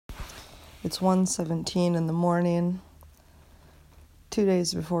It's 1:17 in the morning, 2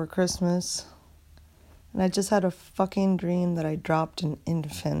 days before Christmas, and I just had a fucking dream that I dropped an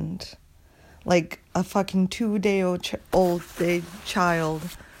infant. Like a fucking 2-day-old child.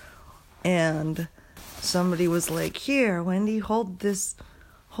 And somebody was like, "Here, Wendy, hold this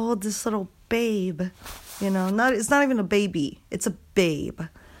little babe." You know, it's not even a baby. It's a babe.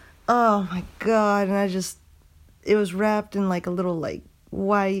 Oh my God. And it was wrapped in like a little like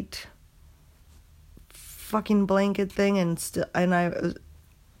white fucking blanket thing, and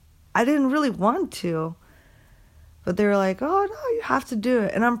I didn't really want to. But they were like, "Oh no, you have to do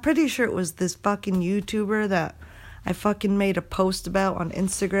it." And I'm pretty sure it was this fucking YouTuber that I fucking made a post about on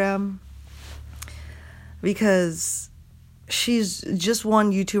Instagram. Because she's just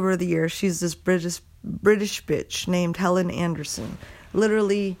won YouTuber of the Year. She's this British bitch named Helen Anderson.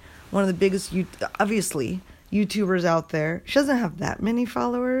 Literally one of the biggest, obviously, YouTubers out there. She doesn't have that many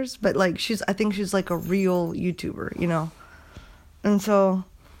followers, but like I think she's like a real YouTuber, you know. And so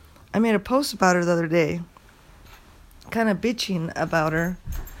I made a post about her the other day, kind of bitching about her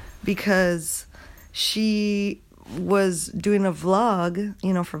because she was doing a vlog,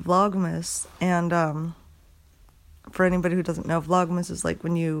 you know, for Vlogmas. And for anybody who doesn't know, Vlogmas is like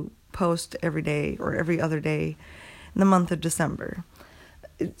when you post every day or every other day in the month of December.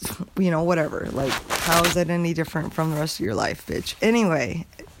 You know, whatever. Like, how is that any different from the rest of your life, bitch? Anyway,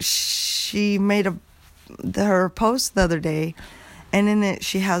 she made her post the other day, and in it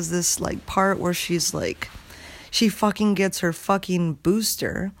she has this like part where she's like, she fucking gets her fucking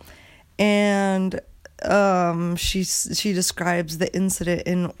booster, and she describes the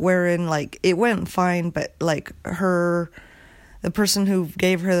incident wherein like it went fine, but like the person who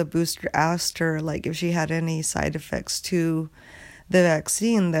gave her the booster asked her like if she had any side effects to the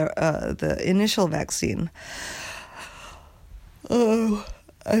vaccine, the initial vaccine.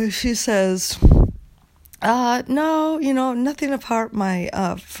 She says, no, you know, nothing apart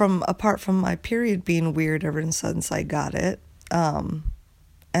from my period being weird ever since I got it. And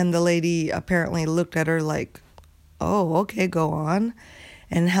the lady apparently looked at her like, "Oh, okay, go on."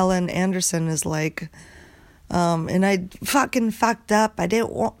 And Helen Anderson is like, and I fucking fucked up. I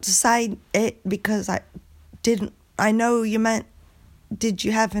didn't want to say it because I know you meant, did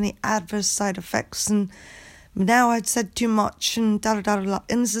you have any adverse side effects? And now I'd said too much and da-da-da-da-da.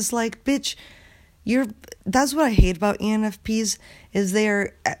 And it's just like, bitch, that's what I hate about ENFPs is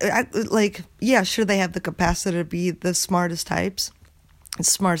they're, like, yeah, sure, they have the capacity to be the smartest type,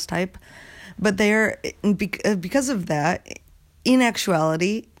 but they're, because of that, in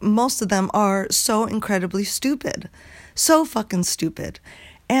actuality, most of them are so incredibly stupid. So fucking stupid.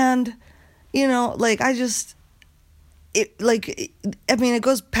 And, you know, like, it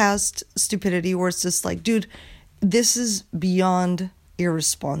goes past stupidity where it's just like, dude, this is beyond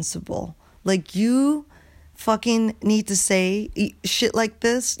irresponsible. Like, you fucking need to say shit like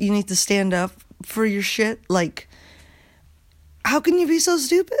this. You need to stand up for your shit. Like, how can you be so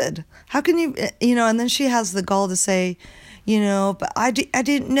stupid? How can you, you know, and then she has the gall to say, you know, but I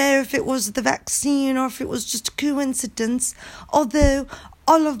didn't know if it was the vaccine or if it was just a coincidence, although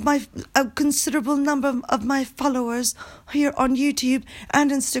all of a considerable number of my followers here on YouTube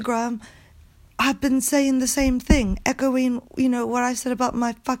and Instagram have been saying the same thing, echoing, you know, what I said about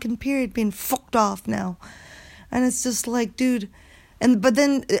my fucking period being fucked off now. And it's just like, dude, and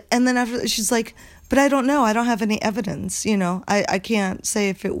then after she's like, but I don't know. I don't have any evidence, you know. I can't say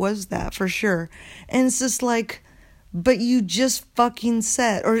if it was that for sure. And it's just like, but you just fucking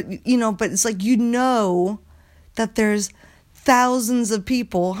said, or, you know, but it's like, you know that there's thousands of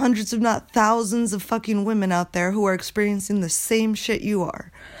people, hundreds if not thousands of fucking women out there who are experiencing the same shit you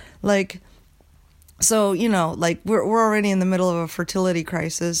are. Like, so, you know, like, we're already in the middle of a fertility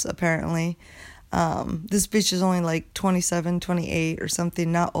crisis, apparently. This bitch is only like 27, 28 or something,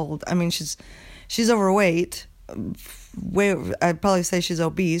 not old. I mean, she's overweight. I'd probably say she's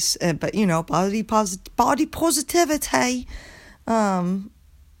obese, but you know, body positivity.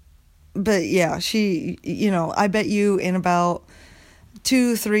 But yeah, she, you know, I bet you in about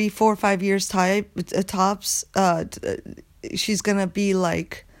 2, 3, 4, 5 years tops, she's gonna be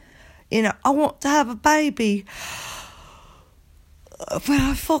like, you know, I want to have a baby, but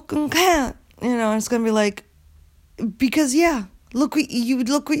I fucking can't. You know, it's gonna be like, because yeah, look what you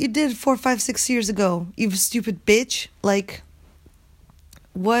did 4, 5, 6 years ago, you stupid bitch. Like,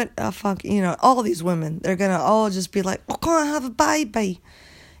 what a fuck, you know, all these women, they're gonna all just be like, I can't have a baby.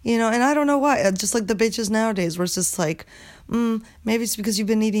 You know, and I don't know why. Just like the bitches nowadays, where it's just like, maybe it's because you've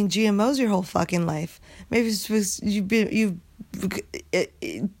been eating GMOs your whole fucking life. Maybe it's because you've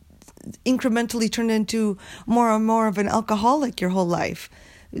incrementally turned into more and more of an alcoholic your whole life.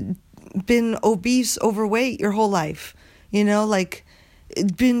 been obese, overweight your whole life, you know, like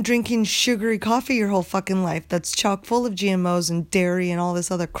been drinking sugary coffee your whole fucking life that's chock full of GMOs and dairy and all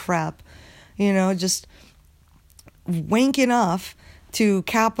this other crap, you know, just wanking off to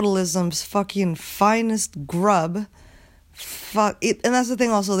capitalism's fucking finest grub. Fuck it. And that's the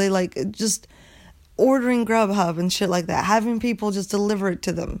thing also, they like just ordering Grubhub and shit like that, having people just deliver it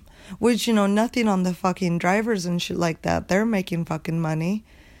to them, which, you know, nothing on the fucking drivers and shit like that. They're making fucking money,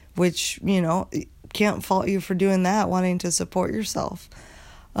 which, you know, can't fault you for doing that, wanting to support yourself.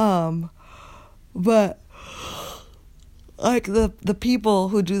 But like the people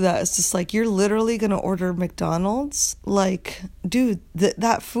who do that, it's just like, you're literally gonna order McDonald's, like, dude,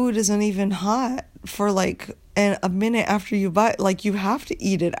 that food isn't even hot for like a minute after you buy it. Like, you have to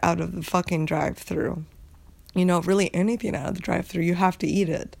eat it out of the fucking drive-through. You know, really anything out of the drive-through, you have to eat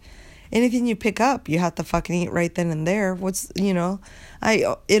it. Anything you pick up, you have to fucking eat right then and there. You know,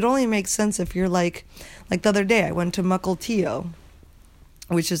 it only makes sense if you're like the other day I went to Mukilteo,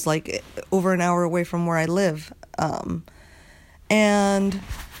 which is like over an hour away from where I live. And,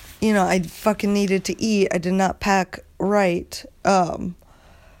 you know, I fucking needed to eat. I did not pack right.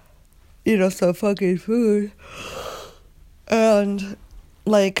 You know, some fucking food. And,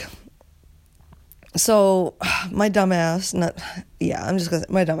 like, so my dumbass,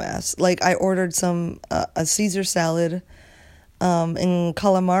 my dumbass, like, I ordered a Caesar salad, in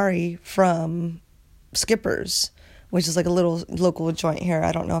calamari from Skipper's, which is like a little local joint here.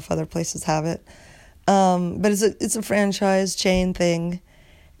 I don't know if other places have it. But it's a franchise chain thing.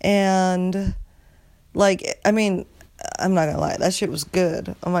 And, like, I mean, I'm not gonna lie, that shit was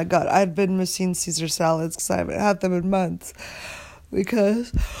good. Oh my god, I'd been missing Caesar salads because I haven't had them in months.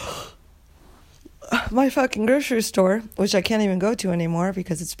 Because my fucking grocery store, which I can't even go to anymore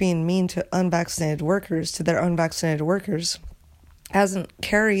because it's being mean to their unvaccinated workers, hasn't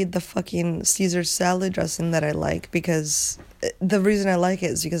carried the fucking Caesar salad dressing that I like, because the reason I like it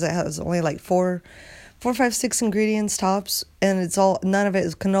is because it has only like 4, 5, 6 ingredients tops, and none of it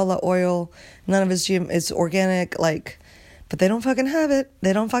is canola oil, none of it's it's organic, like, but they don't fucking have it.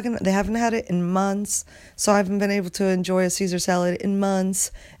 They haven't had it in months, so I haven't been able to enjoy a Caesar salad in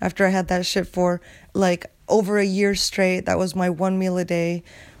months after I had that shit for like over a year straight. That was my one meal a day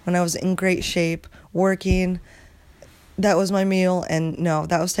when I was in great shape, working. That was my meal, and no,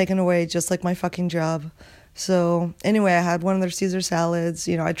 that was taken away just like my fucking job. So anyway, I had one of their Caesar salads.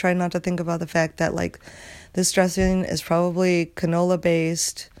 You know, I try not to think about the fact that like this dressing is probably canola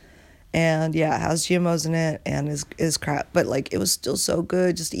based, and yeah, it has GMOs in it and is crap. But like, it was still so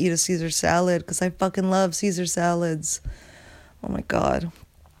good just to eat a Caesar salad because I fucking love Caesar salads. Oh my god.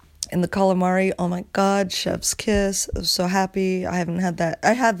 And the calamari, oh my god, chef's kiss. I was so happy. I haven't had that.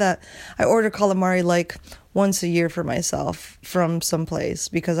 I order calamari like once a year for myself from someplace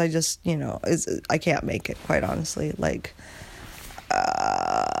because I just, you know, I can't make it, quite honestly. Like,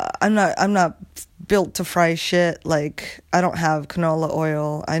 I'm not built to fry shit. Like, I don't have canola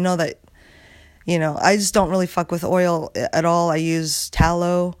oil. I know that, you know, I just don't really fuck with oil at all. I use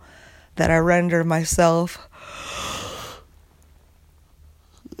tallow that I render myself.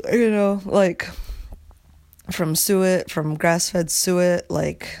 You know, like from suet, from grass-fed suet,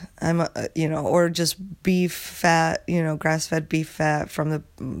 like or just beef fat, you know, grass-fed beef fat from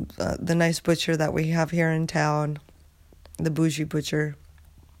the nice butcher that we have here in town, the bougie butcher.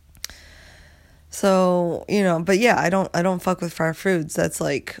 So, you know, but yeah, I don't fuck with fried foods. That's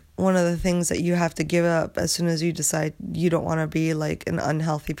like one of the things that you have to give up as soon as you decide you don't want to be like an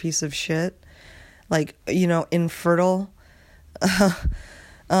unhealthy piece of shit, like, you know, infertile.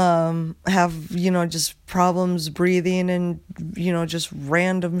 Have, you know, just problems breathing and, you know, just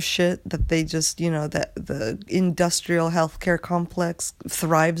random shit that they just, you know, that the industrial healthcare complex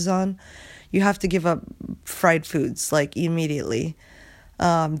thrives on. You have to give up fried foods, like, immediately.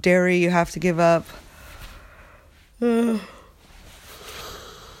 Dairy, you have to give up. And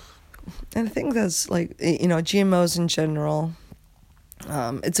I think that's, like, you know, GMOs in general.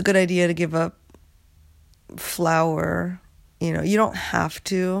 It's a good idea to give up flour. You know, you don't have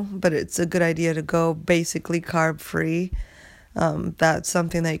to, but it's a good idea to go basically carb-free. That's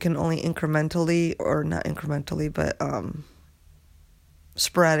something that you can only incrementally, or not incrementally, but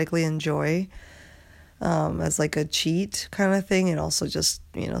sporadically enjoy as like a cheat kind of thing, and also just,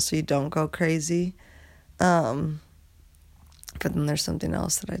 you know, so you don't go crazy. But then there's something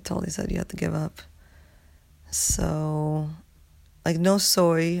else that I totally said you have to give up. So, like, no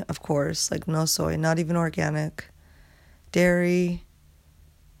soy, of course, like no soy, not even organic. Dairy,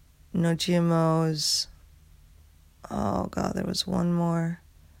 no GMOs. Oh god, there was one more.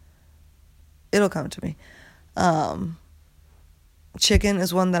 It'll come to me. Chicken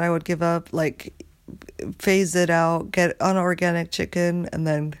is one that I would give up. Like, phase it out, get unorganic chicken, and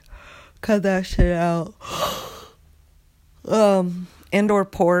then cut that shit out. And or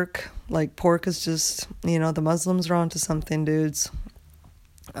pork. Like, pork is just, the Muslims are onto something, dudes.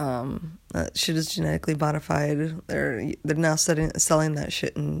 That shit is genetically modified. They're now selling that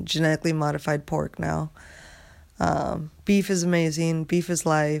shit in genetically modified pork now. Beef is amazing. Beef is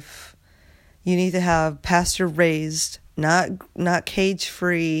life. You need to have pasture raised, not cage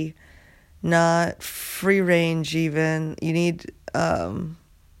free, not free range even. You need and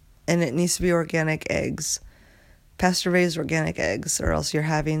it needs to be organic eggs. Pasture raised organic eggs, or else you're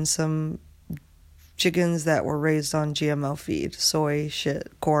having some chickens that were raised on GMO feed, soy,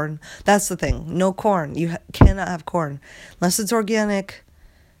 shit, corn. That's the thing. No corn. You cannot have corn. Unless it's organic,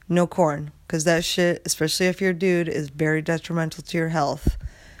 no corn. Because that shit, especially if you're a dude, is very detrimental to your health.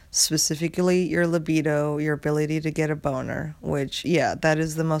 Specifically, your libido, your ability to get a boner. Which, yeah, that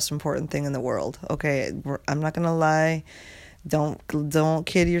is the most important thing in the world. Okay, I'm not going to lie. Don't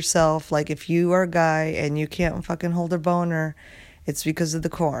kid yourself. Like, if you are a guy and you can't fucking hold a boner, it's because of the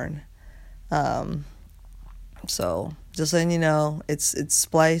corn. So just letting you know, it's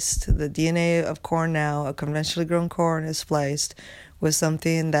spliced. The DNA of corn now, a conventionally grown corn, is spliced with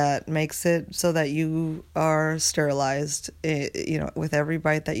something that makes it so that you are sterilized, with every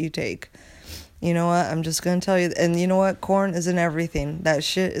bite that you take. You know what? I'm just gonna tell you, and you know what? Corn is in everything. That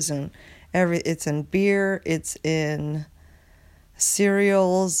shit is in it's in beer, it's in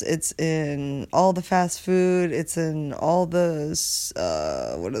cereals, it's in all the fast food, it's in all the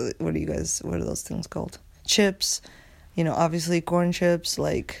what are those things called? Chips, obviously corn chips,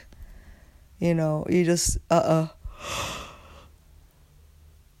 like, you just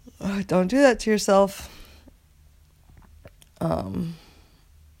don't do that to yourself.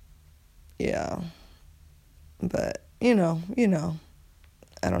 Yeah, but I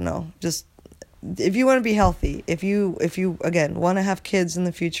don't know, just if you want to be healthy, if you again want to have kids in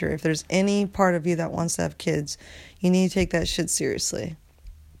the future, if there's any part of you that wants to have kids, you need to take that shit seriously.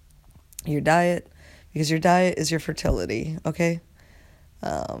 Your diet, because your diet is your fertility, okay?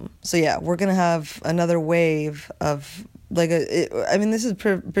 So yeah, we're gonna have another wave of this is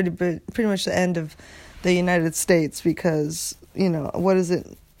pretty much the end of the United States, because what is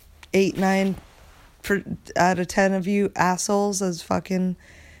it, 8-9 out of 10 of you assholes has fucking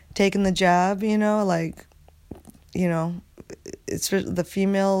taking the jab, it's the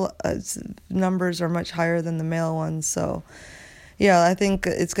female numbers are much higher than the male ones. So yeah, I think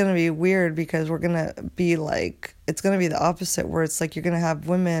it's going to be weird, because we're going to be like, it's going to be the opposite, where it's like you're going to have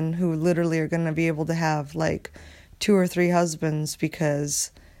women who literally are going to be able to have like 2 or 3 husbands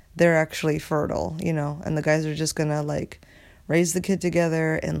because they're actually fertile, and the guys are just going to like raise the kid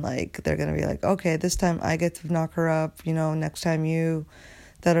together, and like they're going to be like, okay, this time I get to knock her up, next time you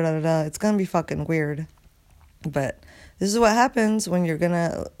da-da-da-da-da. It's gonna be fucking weird. But this is what happens when you're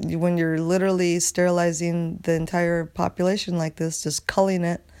literally sterilizing the entire population like this, just culling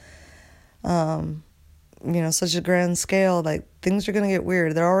it, such a grand scale. Like, things are gonna get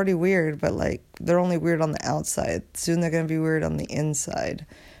weird. They're already weird, but like, they're only weird on the outside. Soon they're gonna be weird on the inside,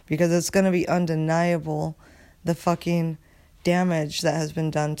 because it's gonna be undeniable the fucking damage that has been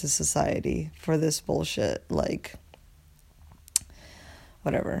done to society for this bullshit. Like,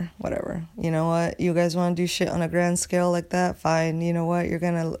 whatever. You know what? You guys want to do shit on a grand scale like that? Fine. You know what?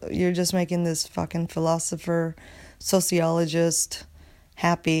 You're just making this fucking philosopher, sociologist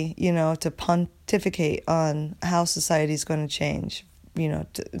happy, to pontificate on how society's going to change,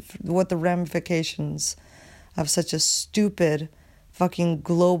 what the ramifications of such a stupid fucking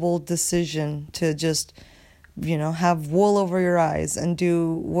global decision to just, have wool over your eyes and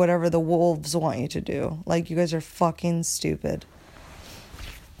do whatever the wolves want you to do. Like, you guys are fucking stupid.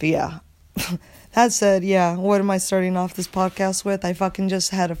 But yeah, that said, yeah, what am I starting off this podcast with? I fucking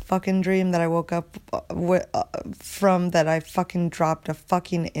just had a fucking dream that I woke up from, that I fucking dropped a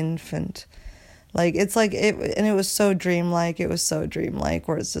fucking infant. Like, it's like, and it was so dreamlike, where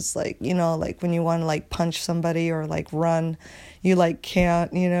it's just like, like when you want to like punch somebody or like run, you like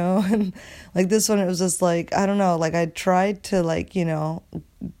can't, and like this one, it was just like, I don't know, like I tried to like,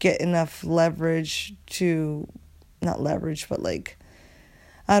 get enough leverage to, not leverage, but like,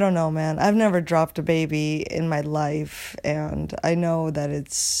 I don't know, man. I've never dropped a baby in my life, and I know that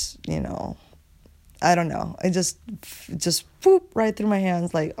it's, I don't know. It just whoop, right through my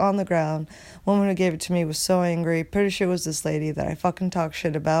hands, like on the ground. Woman who gave it to me was so angry. Pretty sure it was this lady that I fucking talk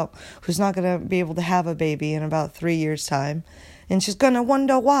shit about, who's not going to be able to have a baby in about 3 years' time. And she's going to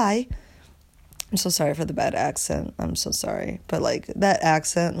wonder why. I'm so sorry for the bad accent. I'm so sorry. But like, that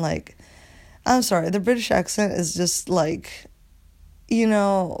accent, like, I'm sorry. The British accent is just like, you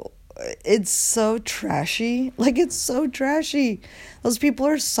know, it's so trashy. Like, it's so trashy. Those people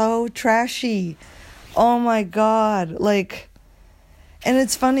are so trashy. Oh my God. Like, and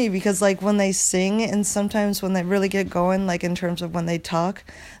it's funny because, like, when they sing and sometimes when they really get going, like, in terms of when they talk,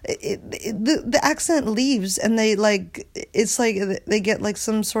 the accent leaves and they, like, it's like they get, like,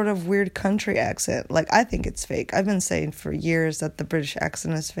 some sort of weird country accent. Like, I think it's fake. I've been saying for years that the British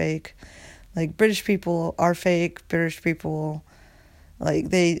accent is fake. Like, British people are fake. British people,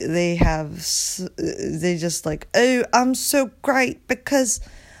 like, they just, like, oh, I'm so great because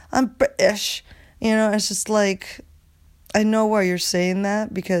I'm British. You know, it's just, like, I know why you're saying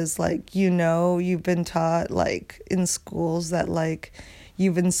that because, like, you know, you've been taught, like, in schools that, like,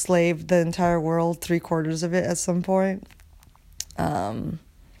 you've enslaved the entire world, 3/4 of it at some point. And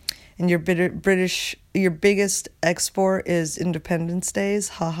your biggest export is Independence Days,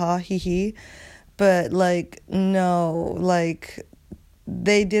 haha, hee hee. But, like, no, like,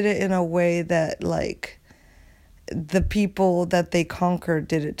 they did it in a way that, like, the people that they conquered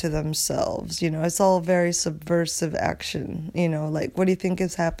did it to themselves. You know, it's all very subversive action. You know, like, what do you think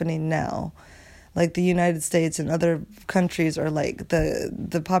is happening now? Like, the United States and other countries are, like,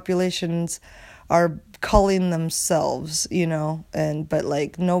 the populations are calling themselves, you know, but,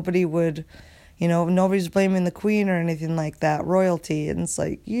 like, nobody would, you know, nobody's blaming the queen or anything like that, royalty. And it's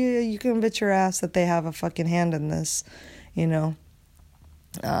like, yeah, you can bet your ass that they have a fucking hand in this, you know.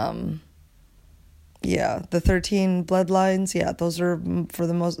 Yeah, the 13 bloodlines, yeah, those are, for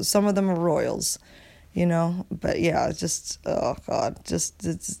the most, some of them are royals, you know, but yeah, just, oh God, it just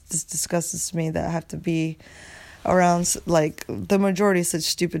disgusts me that I have to be around, like, the majority of such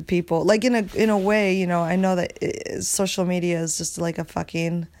stupid people. Like, in a way, you know, I know that social media is just like a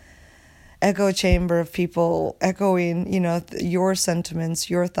fucking echo chamber of people echoing, you know, your sentiments,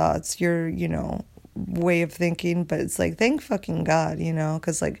 your thoughts, your, you know, way of thinking. But it's like, thank fucking God, you know,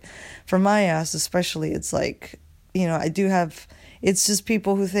 because, like, for my ass especially, it's like, you know, I do have, it's just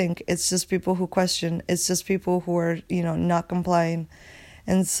people who think, it's just people who question, it's just people who are, you know, not complying.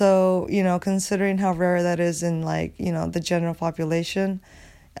 And so, you know, considering how rare that is in, like, you know, the general population,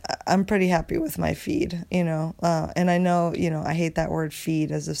 I'm pretty happy with my feed, you know. And I know, you know, I hate that word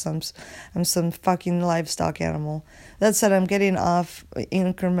feed, as if I'm some fucking livestock animal. That said, I'm getting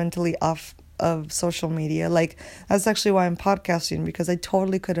incrementally off of social media. Like, that's actually why I'm podcasting, because I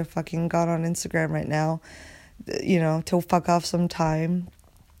totally could have fucking gone on Instagram right now, you know, to fuck off some time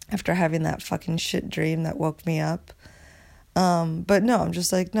after having that fucking shit dream that woke me up. But no, I'm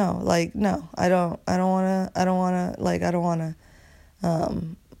just like, no, I don't wanna,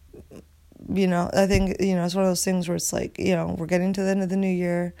 you know, I think, you know, it's one of those things where it's like, you know, we're getting to the end of the new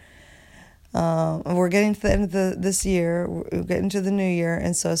year. We're getting to the end of this year. We're getting to the new year.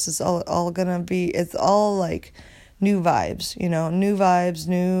 And so it's just all gonna be, it's all like new vibes, you know, new vibes,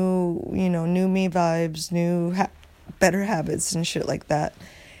 you know, new me vibes, better habits and shit like that.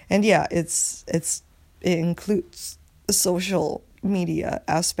 And yeah, it includes the social media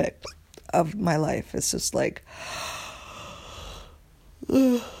aspect of my life. It's just like,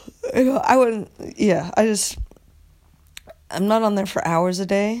 I wouldn't, yeah, I'm not on there for hours a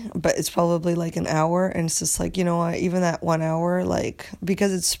day, but it's probably like an hour, and it's just like, you know what, even that 1 hour, like,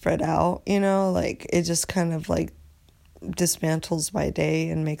 because it's spread out, you know, like, it just kind of, like, dismantles my day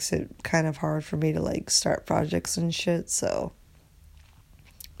and makes it kind of hard for me to, like, start projects and shit. So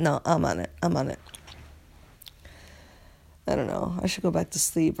no, I'm on it. I don't know, I should go back to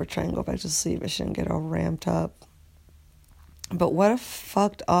sleep, or try and go back to sleep. I shouldn't get all ramped up. But what a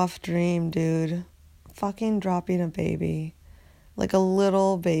fucked off dream, dude. Fucking dropping a baby. Like a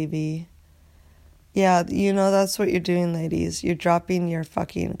little baby. Yeah, you know, that's what you're doing, ladies. You're dropping your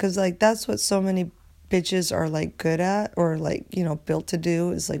fucking, because, like, that's what so many bitches are, like, good at, or, like, you know, built to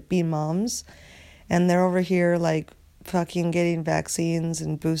do, is, like, be moms. And they're over here, like, fucking getting vaccines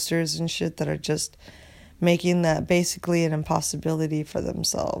and boosters and shit that are just making that basically an impossibility for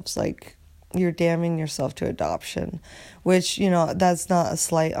themselves. Like, you're damning yourself to adoption, which, you know, that's not a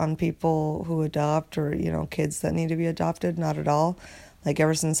slight on people who adopt, or, you know, kids that need to be adopted, not at all. Like,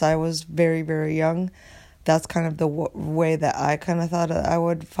 ever since I was very, very young, that's kind of the way that I kind of thought I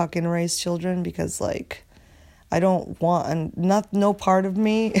would fucking raise children, because, like, I don't want, and no part of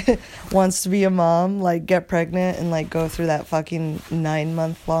me wants to be a mom, like, get pregnant and, like, go through that fucking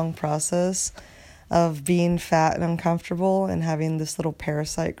 9-month long process of being fat and uncomfortable and having this little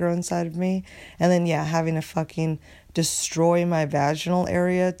parasite grow inside of me. And then, yeah, having to fucking destroy my vaginal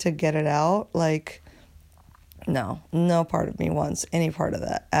area to get it out. Like, no part of me wants any part of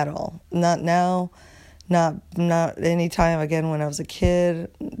that at all. Not now, not any time again when I was a kid,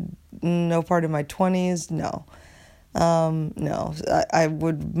 no part of my 20s, no. No, I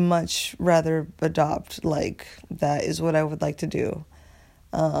would much rather adopt. Like, that is what I would like to do.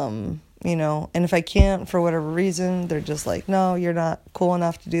 You know, and if I can't for whatever reason, they're just like, no, you're not cool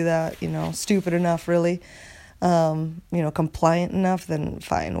enough to do that, you know, stupid enough, really, you know, compliant enough, then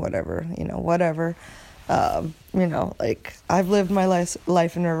fine, whatever, you know, whatever. You know, like, I've lived my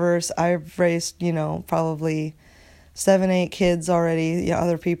life in reverse. I've raised, you know, probably 7, 8 kids already, you know,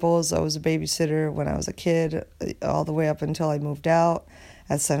 other people's. I was a babysitter when I was a kid, all the way up until I moved out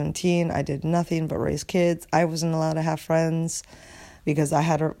at 17. I did nothing but raise kids. I wasn't allowed to have friends because I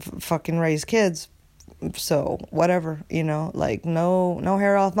had to fucking raise kids. So whatever, you know, like, no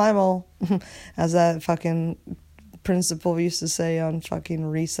hair off my mole, as that fucking principal used to say on fucking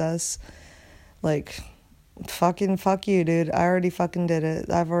recess. Like, fucking fuck you, dude. I already fucking did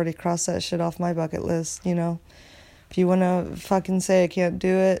it. I've already crossed that shit off my bucket list, you know. If you want to fucking say I can't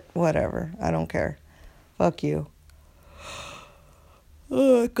do it, whatever. I don't care. Fuck you.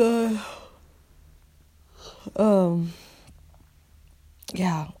 Oh, God.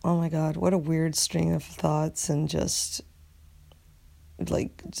 Yeah, oh my God, what a weird string of thoughts and just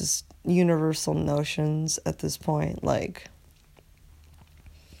universal notions at this point. Like,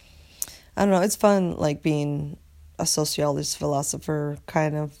 I don't know, it's fun, like, being a sociologist, philosopher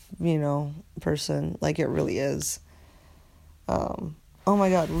kind of, you know, person. Like, it really is. Oh my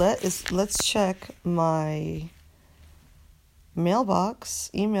God, let's check my email box,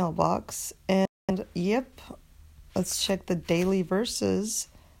 and yep, let's check the daily verses.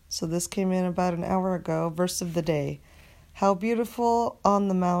 So this came in about an hour ago. Verse of the day. How beautiful on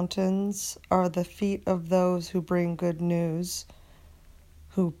the mountains are the feet of those who bring good news,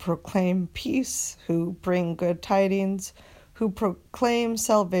 who proclaim peace, who bring good tidings, who proclaim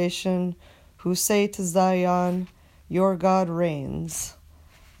salvation, who say to Zion, your God reigns.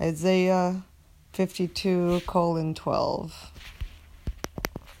 Isaiah 52:12.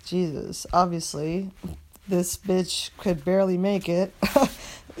 Jesus, obviously, this bitch could barely make it. Oh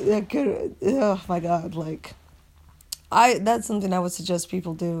my God, like, that's something I would suggest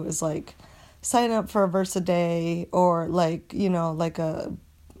people do, is like sign up for a verse a day, or like, you know, like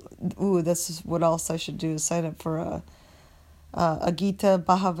this is what else I should do, is sign up for a Gita,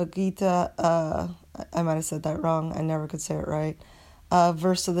 Bhagavad Gita, I might have said that wrong, I never could say it right,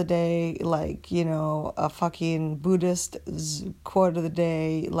 verse of the day, like, you know, a fucking Buddhist quote of the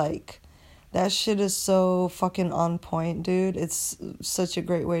day, like, that shit is so fucking on point, dude. It's such a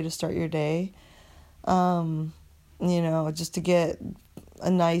great way to start your day. You know, just to get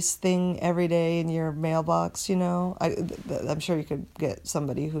a nice thing every day in your mailbox, you know. I'm sure you could get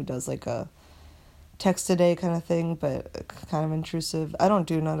somebody who does like a text a day kind of thing, but kind of intrusive. I don't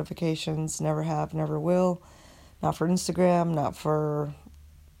do notifications, never have, never will. Not for Instagram, not for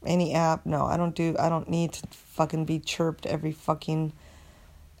any app. No, I don't need to fucking be chirped every fucking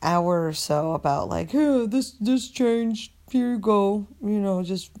hour or so about like, oh, this changed, here you go, you know,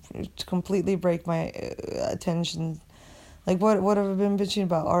 just to completely break my attention. Like, what have I been bitching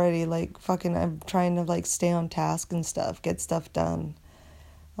about already? Like, fucking, I'm trying to like stay on task and stuff, get stuff done.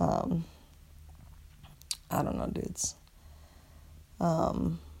 I don't know, dudes. I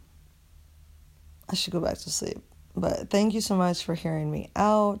should go back to sleep, but thank you so much for hearing me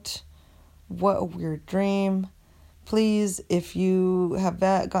out. What a weird dream. Please, if you have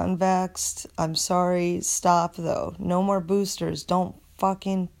gotten vaxxed, I'm sorry, stop though. No more boosters. Don't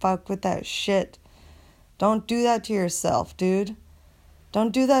fucking fuck with that shit. Don't do that to yourself, dude.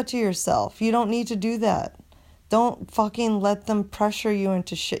 Don't do that to yourself. You don't need to do that. Don't fucking let them pressure you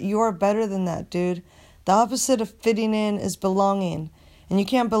into shit. You are better than that, dude. The opposite of fitting in is belonging. And you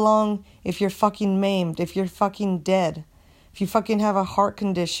can't belong if you're fucking maimed, if you're fucking dead, if you fucking have a heart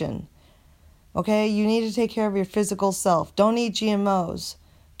condition. Okay, you need to take care of your physical self. Don't eat GMOs.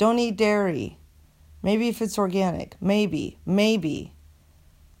 Don't eat dairy. Maybe if it's organic. Maybe.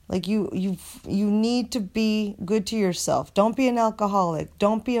 Like, you need to be good to yourself. Don't be an alcoholic.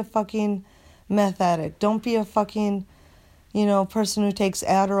 Don't be a fucking meth addict. Don't be a fucking, you know, person who takes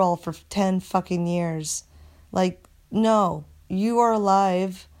Adderall for 10 fucking years. Like, no. You are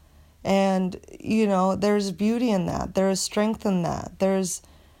alive, and, you know, there's beauty in that. There is strength in that. There's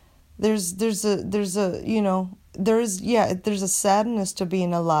a you know, there's a sadness to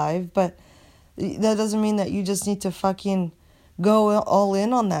being alive, but that doesn't mean that you just need to fucking go all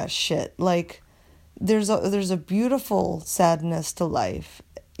in on that shit. Like, there's a beautiful sadness to life,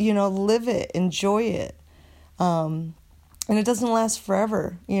 you know. Live it, enjoy it, and it doesn't last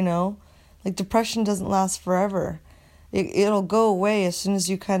forever, you know. Like, depression doesn't last forever. It'll go away as soon as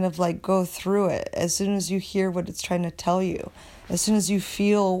you kind of like go through it, as soon as you hear what it's trying to tell you, as soon as you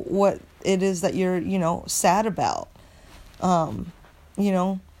feel what it is that you're, you know, sad about. You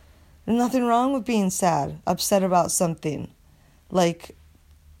know, there's nothing wrong with being sad, upset about something. Like,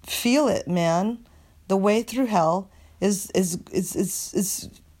 feel it, man. The way through hell is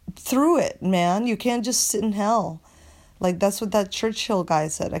through it, man. You can't just sit in hell. Like, that's what that Churchill guy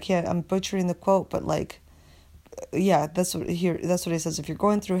said. I'm butchering the quote, but like, yeah, that's what he says. If you're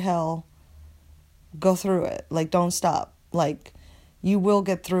going through hell, go through it. Like, don't stop. Like, you will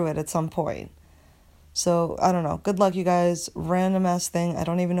get through it at some point. So, I don't know. Good luck, you guys. Random ass thing. I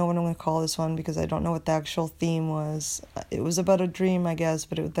don't even know what I'm going to call this one because I don't know what the actual theme was. It was about a dream, I guess,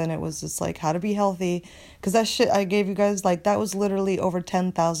 but then it was just like how to be healthy. Because that shit I gave you guys, like, that was literally over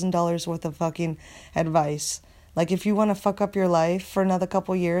 $10,000 worth of fucking advice. Like, if you want to fuck up your life for another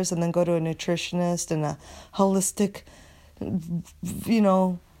couple years and then go to a nutritionist and a holistic, you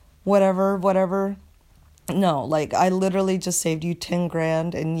know, whatever. No, like, I literally just saved you 10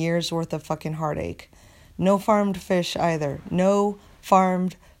 grand and years worth of fucking heartache. No farmed fish either. No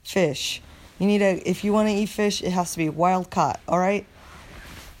farmed fish. If you want to eat fish, it has to be wild caught, all right?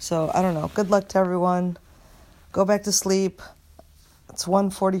 So, I don't know. Good luck to everyone. Go back to sleep. It's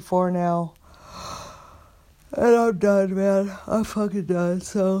 1:44 now. And I'm done, man. I'm fucking done.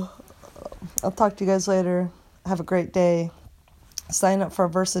 So, I'll talk to you guys later. Have a great day. Sign up for a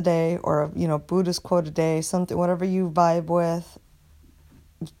verse a day or a, Buddhist quote a day, something, whatever you vibe with,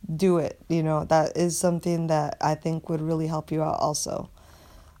 do it. That is something that I think would really help you out also.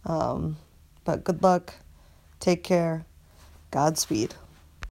 But good luck. Take care. Godspeed.